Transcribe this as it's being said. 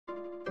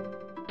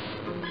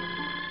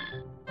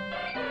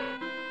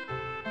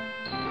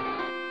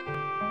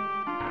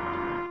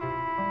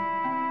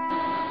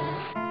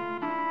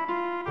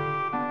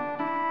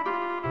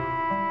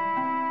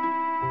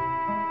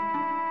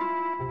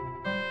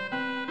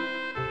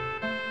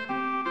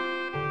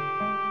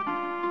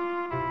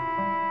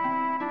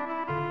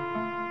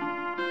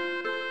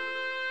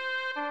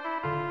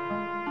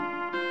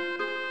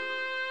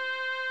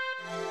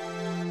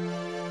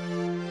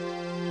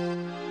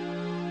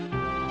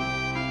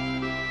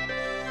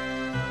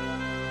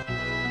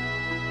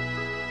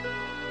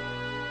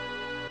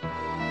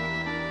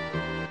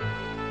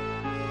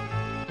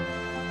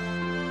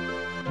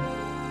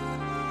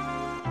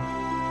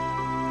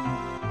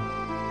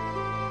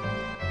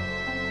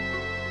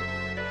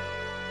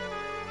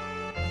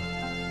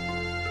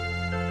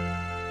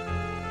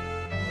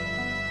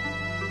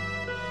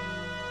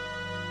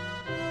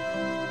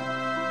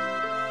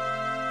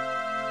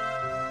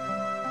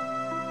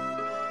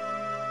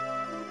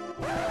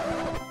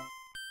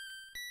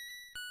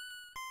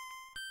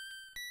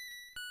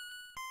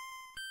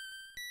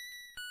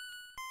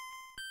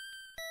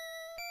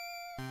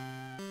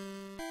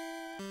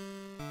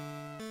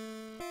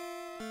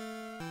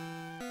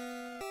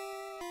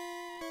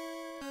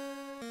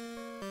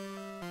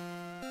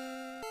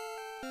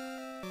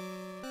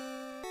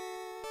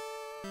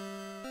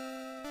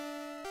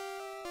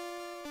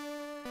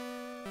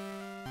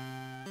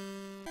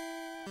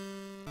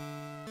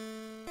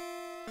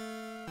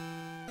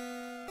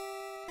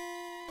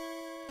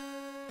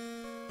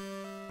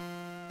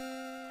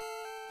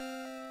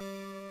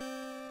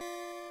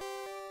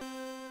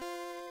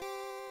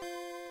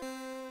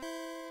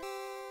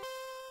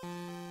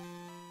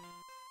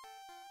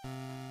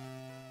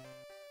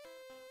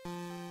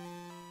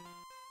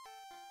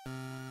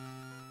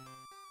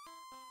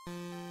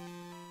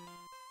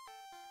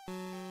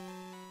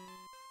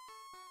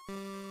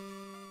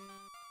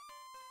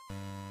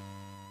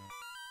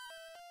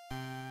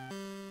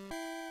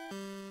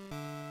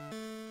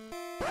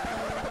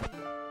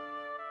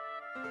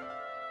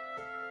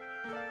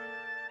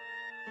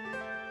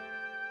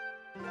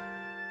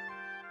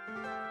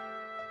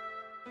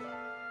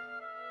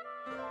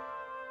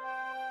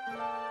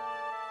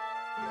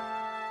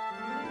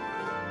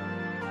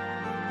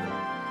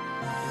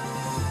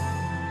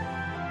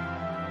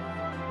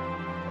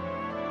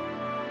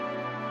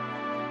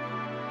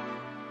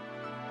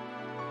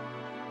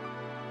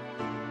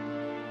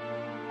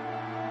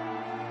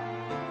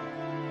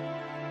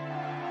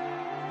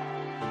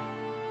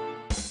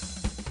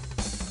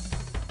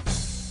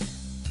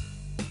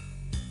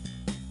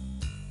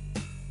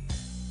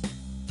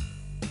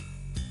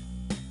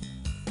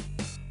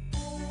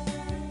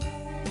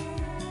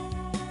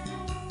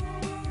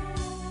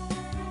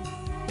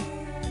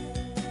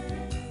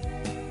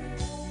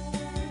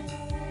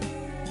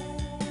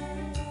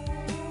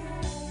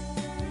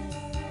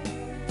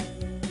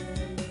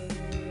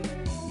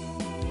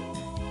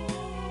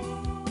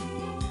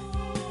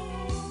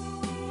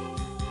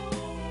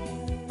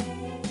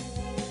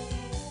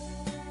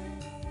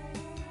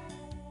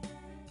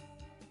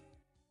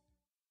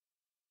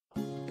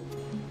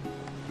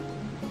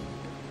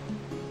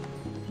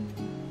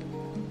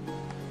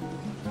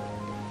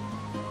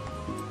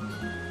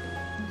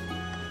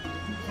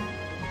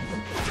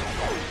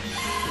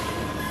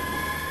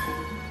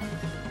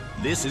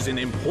This is an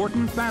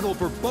important battle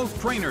for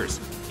both trainers.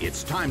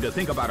 It's time to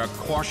think about a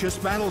cautious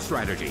battle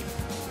strategy.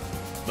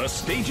 The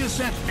stage is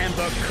set and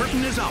the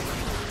curtain is up.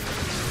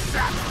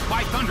 Zapped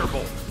by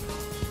Thunderbolt.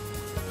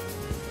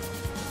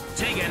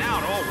 Taken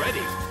out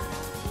already.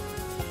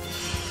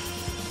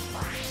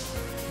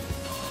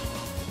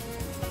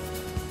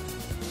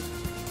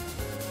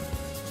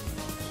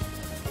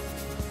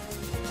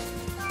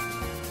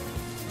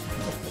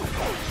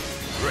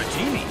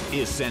 Dratini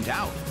is sent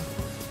out.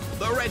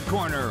 The red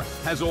corner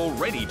has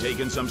already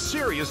taken some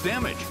serious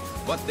damage,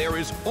 but there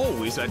is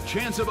always a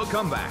chance of a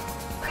comeback.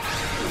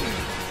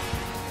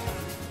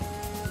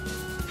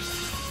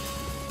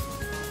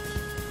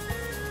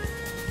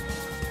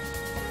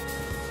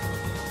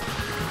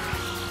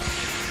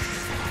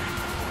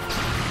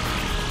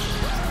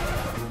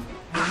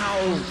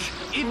 Ouch!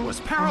 It was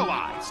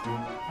paralyzed.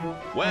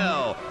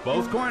 Well,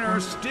 both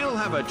corners still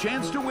have a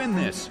chance to win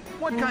this.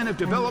 What kind of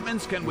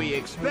developments can we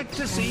expect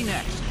to see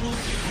next?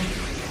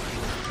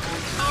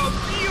 A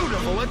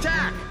beautiful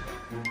attack!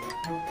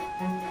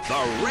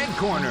 The red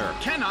corner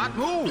cannot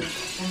move.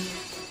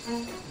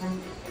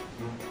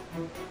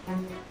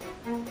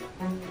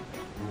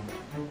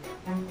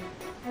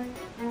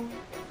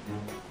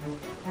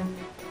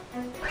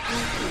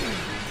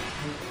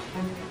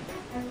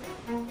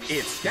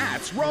 Its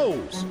stats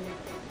rose.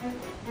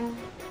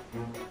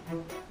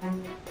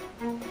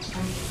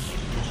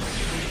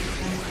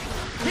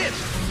 Hit!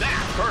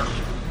 That hurt!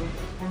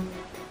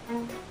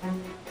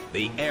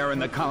 The air in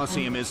the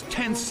Colosseum is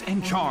tense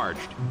and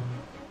charged.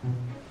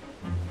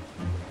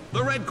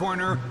 The red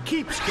corner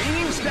keeps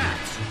gaining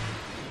stats.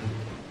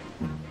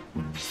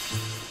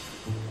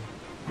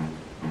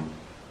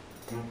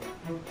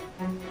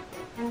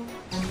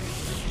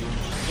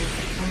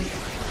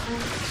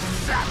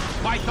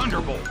 Zapped by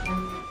Thunderbolt.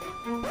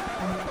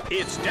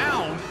 It's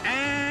down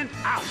and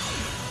out.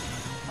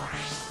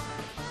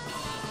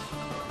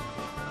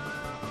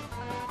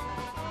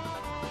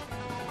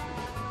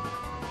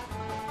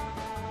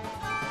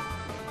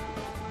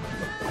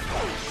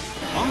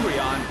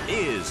 Umbreon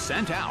is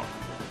sent out.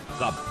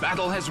 The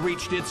battle has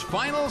reached its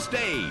final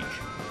stage.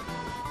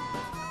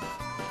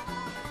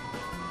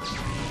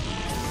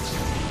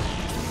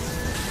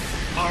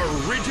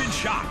 A rigid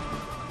shot.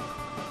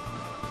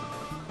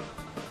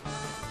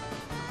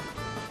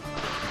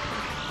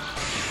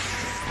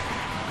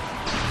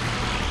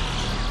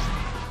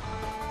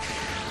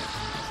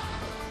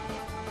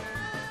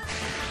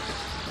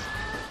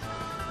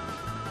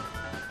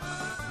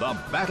 The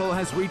battle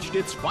has reached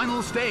its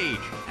final stage,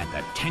 and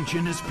the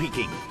tension is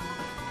peaking.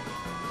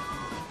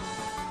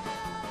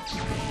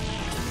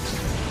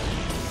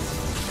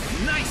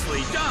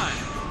 Nicely done!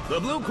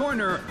 The blue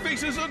corner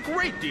faces a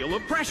great deal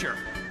of pressure.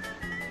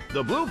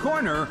 The blue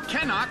corner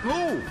cannot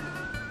move.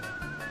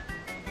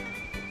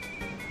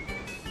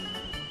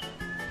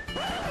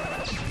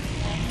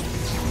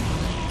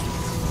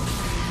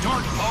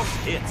 Dark Pulse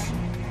hits.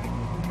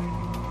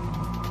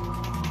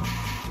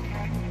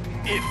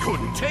 It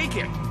couldn't take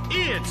it.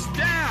 It's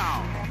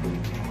down!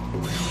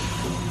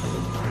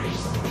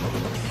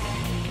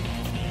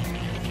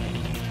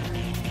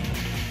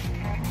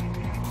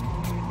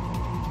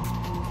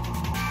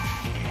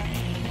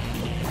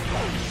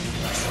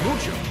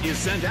 Smoochum is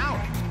sent out.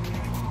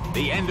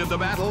 The end of the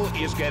battle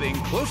is getting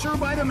closer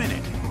by the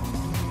minute.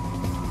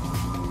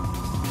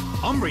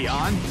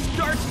 Umbreon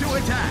starts to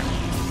attack.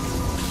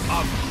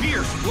 A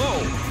fierce blow.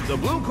 The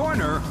blue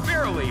corner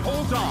barely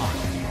holds on.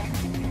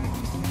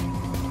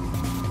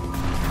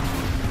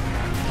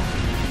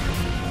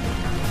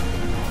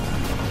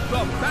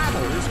 The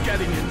battle is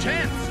getting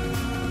intense.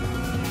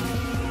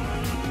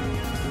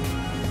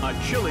 A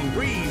chilling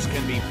breeze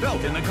can be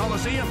felt in the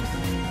Colosseum.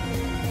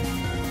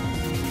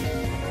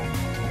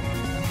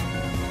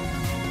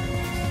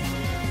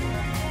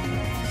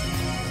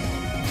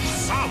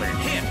 Solid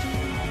hit.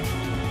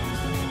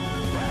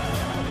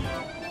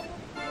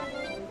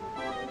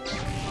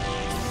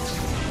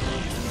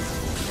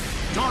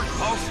 Dark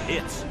Pulse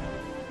hits.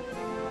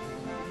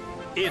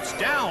 It's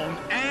down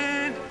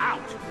and out.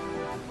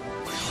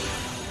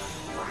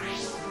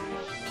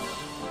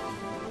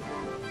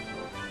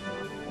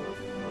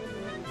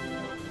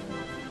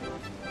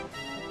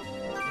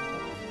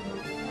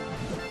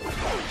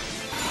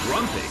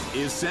 Grumpig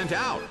is sent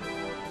out.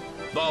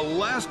 The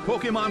last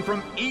Pokemon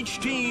from each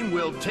team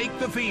will take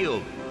the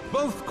field.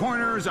 Both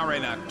corners are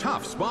in a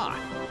tough spot.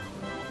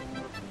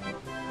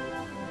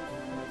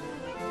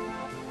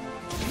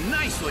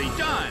 Nicely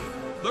done!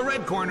 The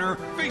red corner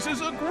faces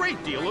a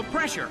great deal of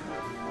pressure.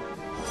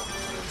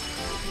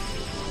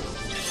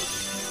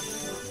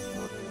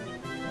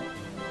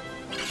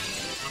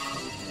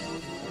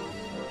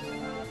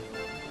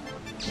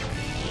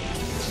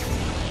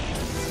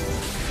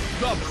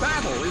 The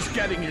battle is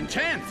getting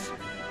intense.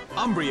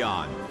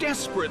 Umbreon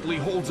desperately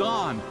holds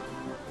on.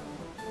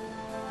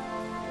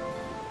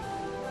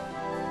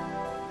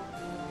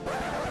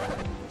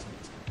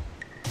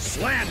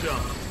 Slammed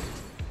him.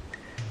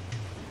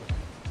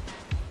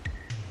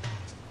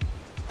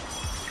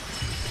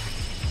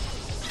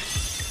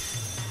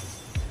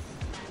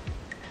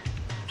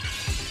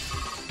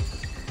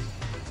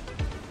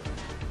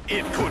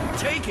 It couldn't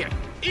take it.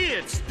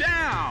 It's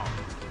down.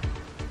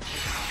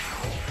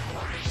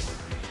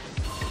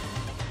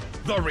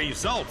 The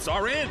results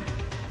are in.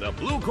 The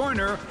blue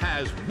corner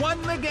has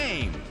won the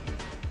game.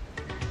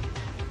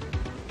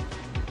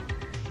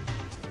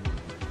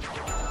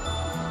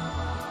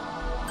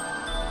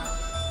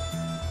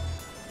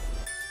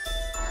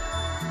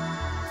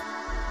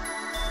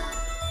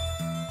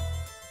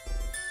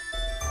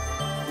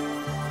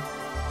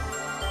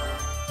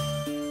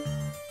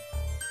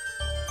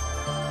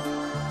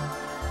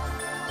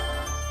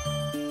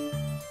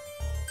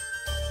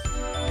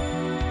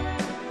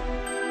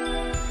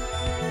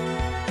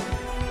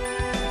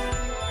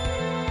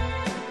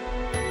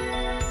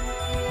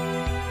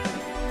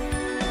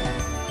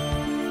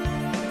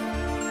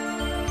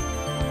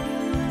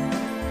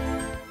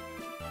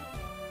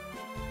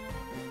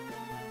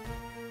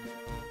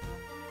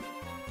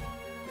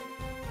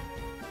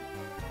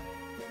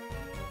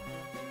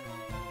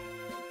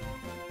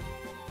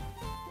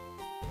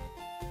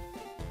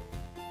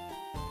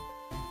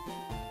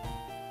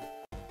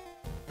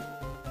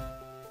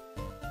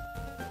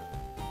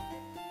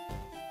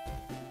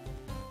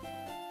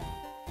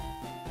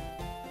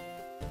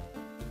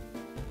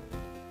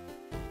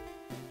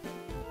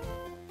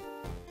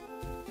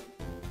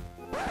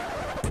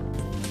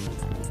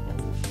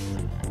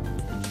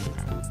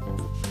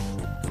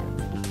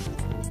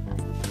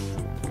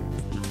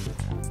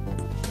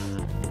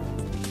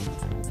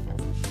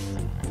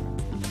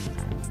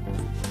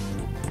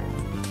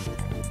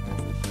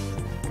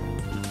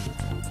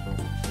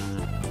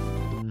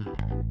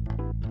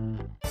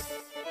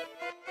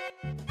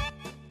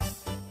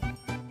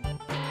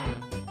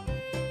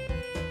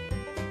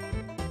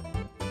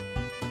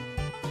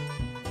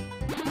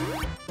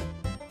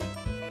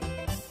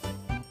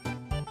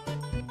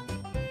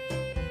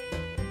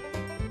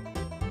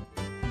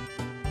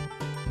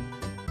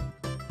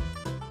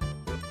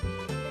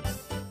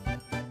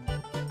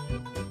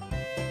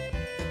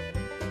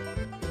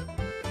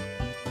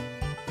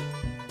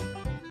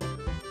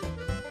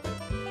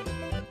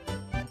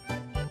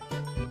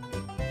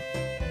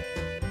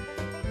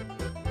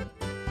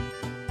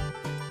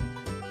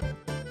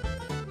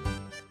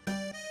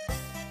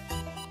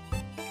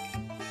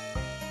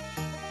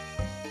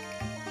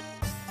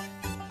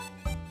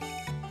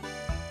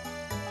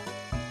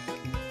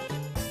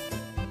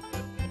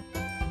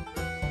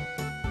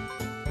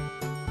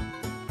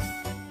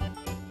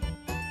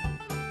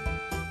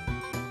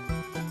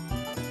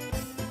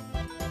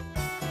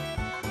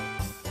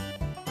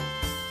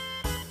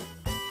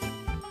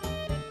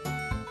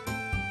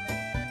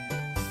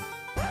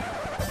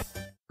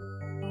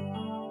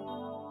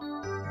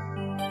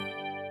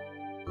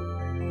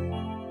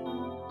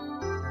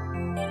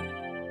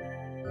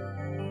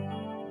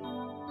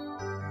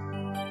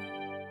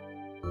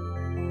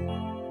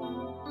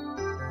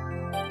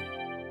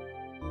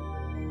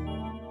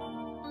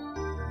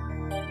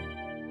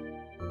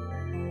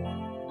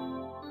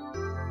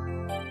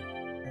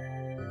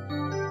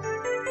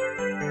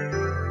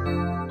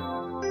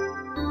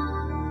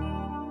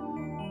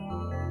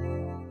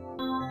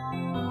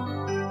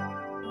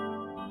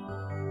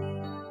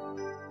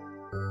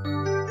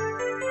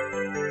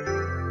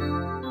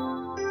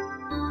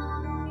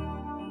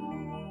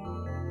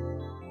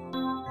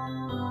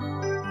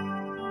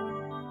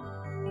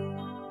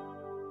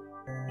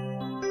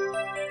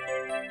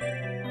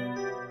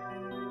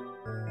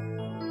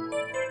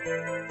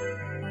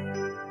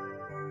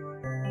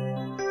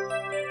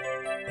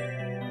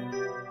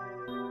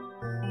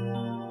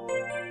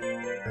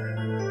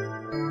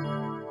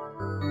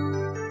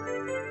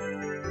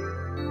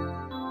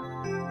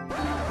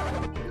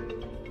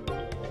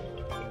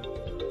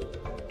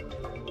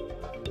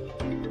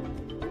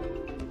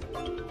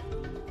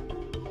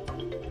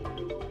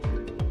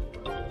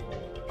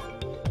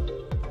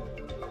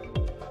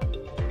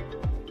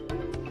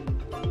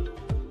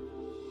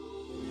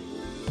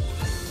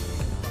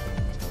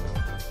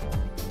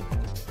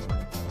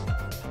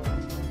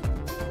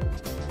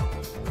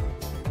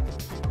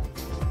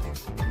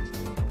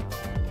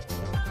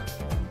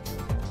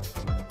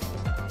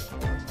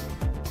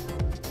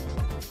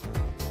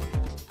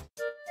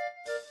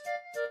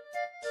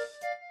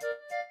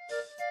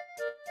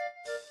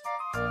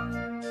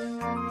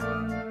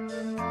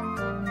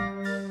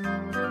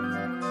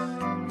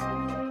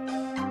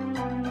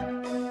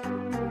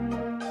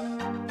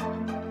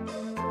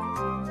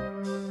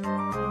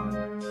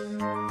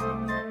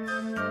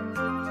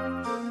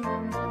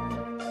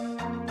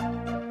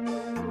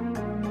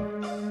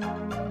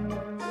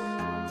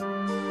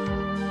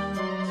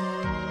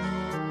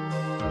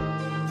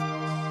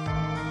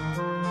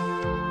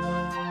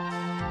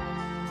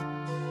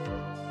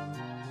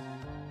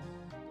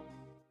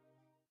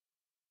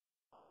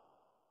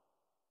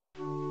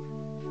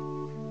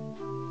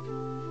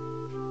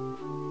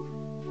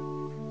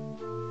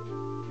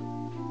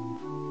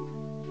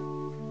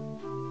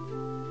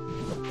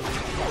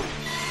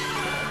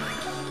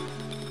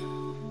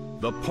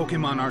 The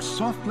Pokémon are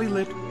softly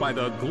lit by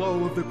the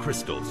glow of the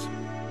crystals.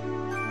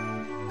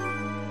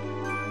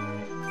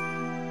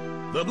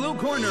 The blue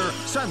corner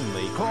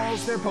suddenly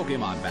calls their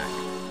Pokémon back.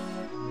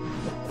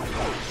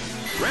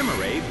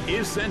 Remoraid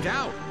is sent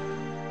out.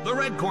 The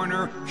red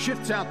corner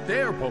shifts out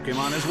their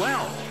Pokémon as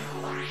well.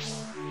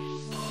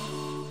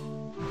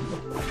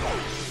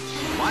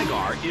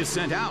 Gligar is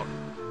sent out.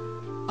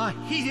 A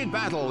heated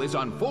battle is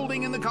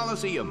unfolding in the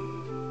Colosseum.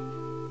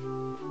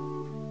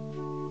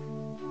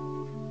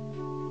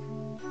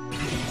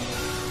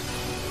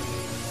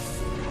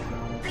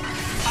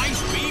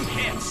 Ice Beam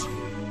hits.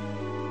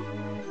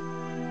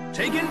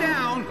 Taken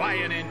down by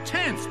an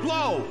intense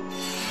blow.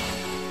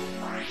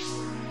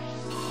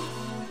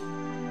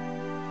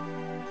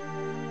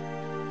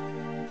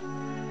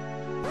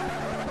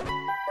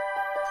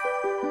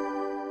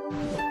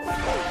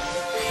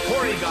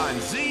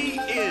 Porygon-Z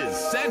is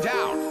sent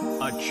out.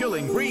 A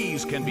chilling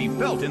breeze can be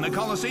felt in the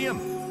Colosseum.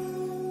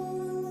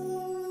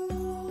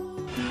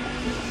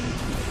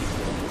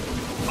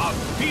 A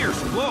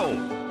fierce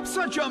blow.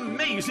 Such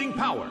amazing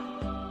power.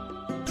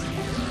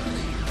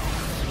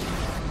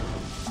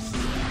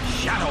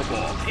 Shadow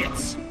Ball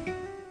hits.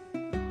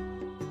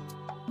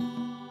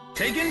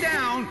 Taken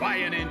down by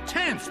an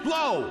intense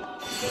blow.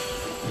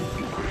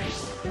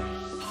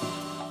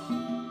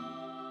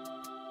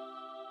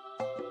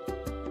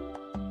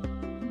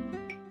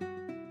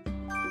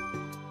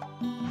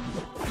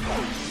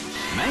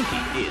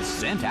 Mankey is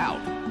sent out.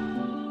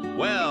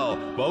 Well,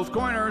 both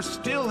corners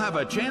still have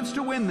a chance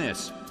to win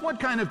this. What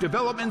kind of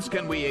developments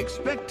can we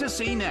expect to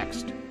see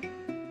next?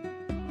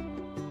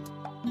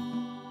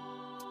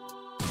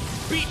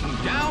 Beaten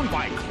down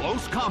by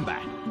close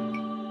combat.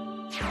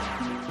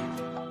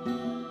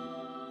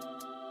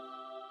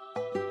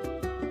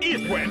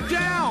 It went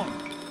down!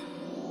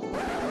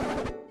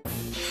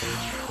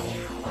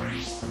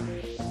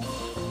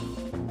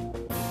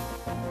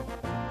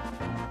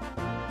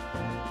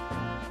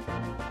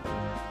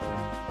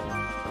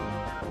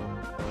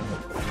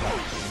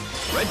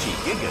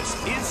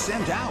 Regigigas is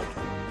sent out.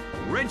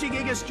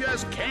 Regigigas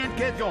just can't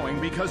get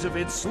going because of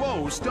its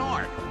slow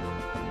start.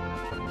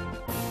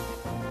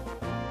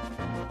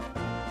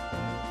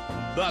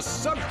 The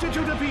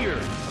substitute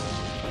appeared.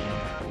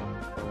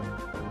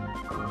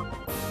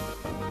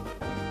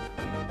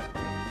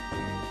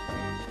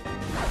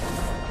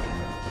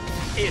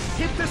 It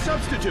hit the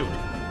substitute.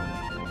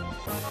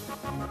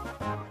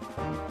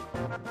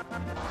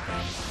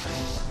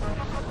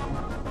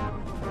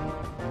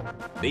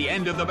 The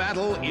end of the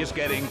battle is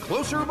getting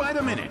closer by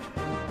the minute.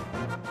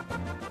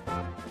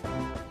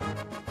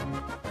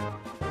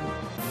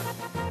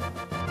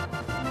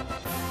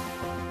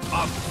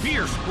 A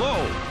fierce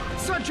blow.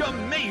 Such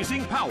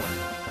amazing power.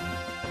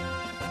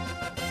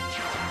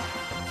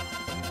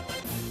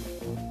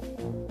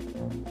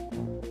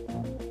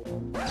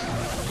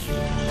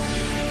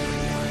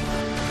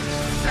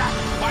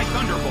 Zapped by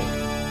Thunderbolt.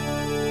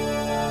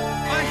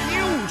 A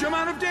huge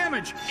amount of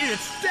damage.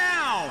 It's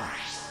down.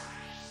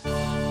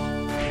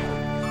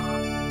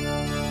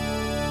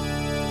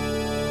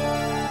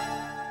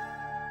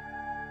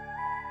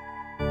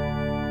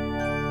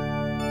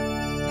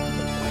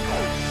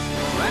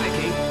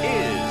 Raticate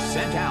is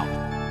sent out.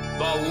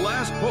 The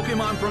last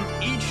Pokémon from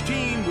each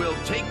team will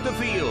take the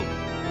field.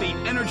 The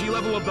energy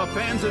level of the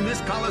fans in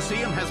this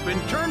Colosseum has been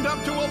turned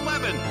up to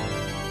 11.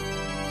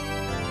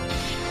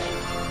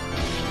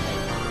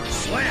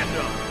 Slammed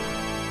him.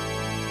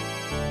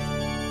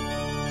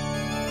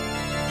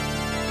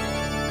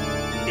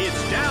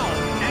 It's down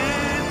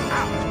and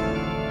out.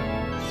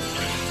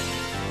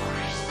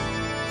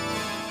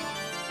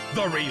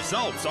 The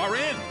results are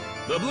in.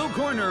 The blue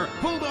corner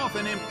pulled off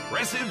an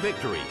impressive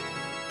victory.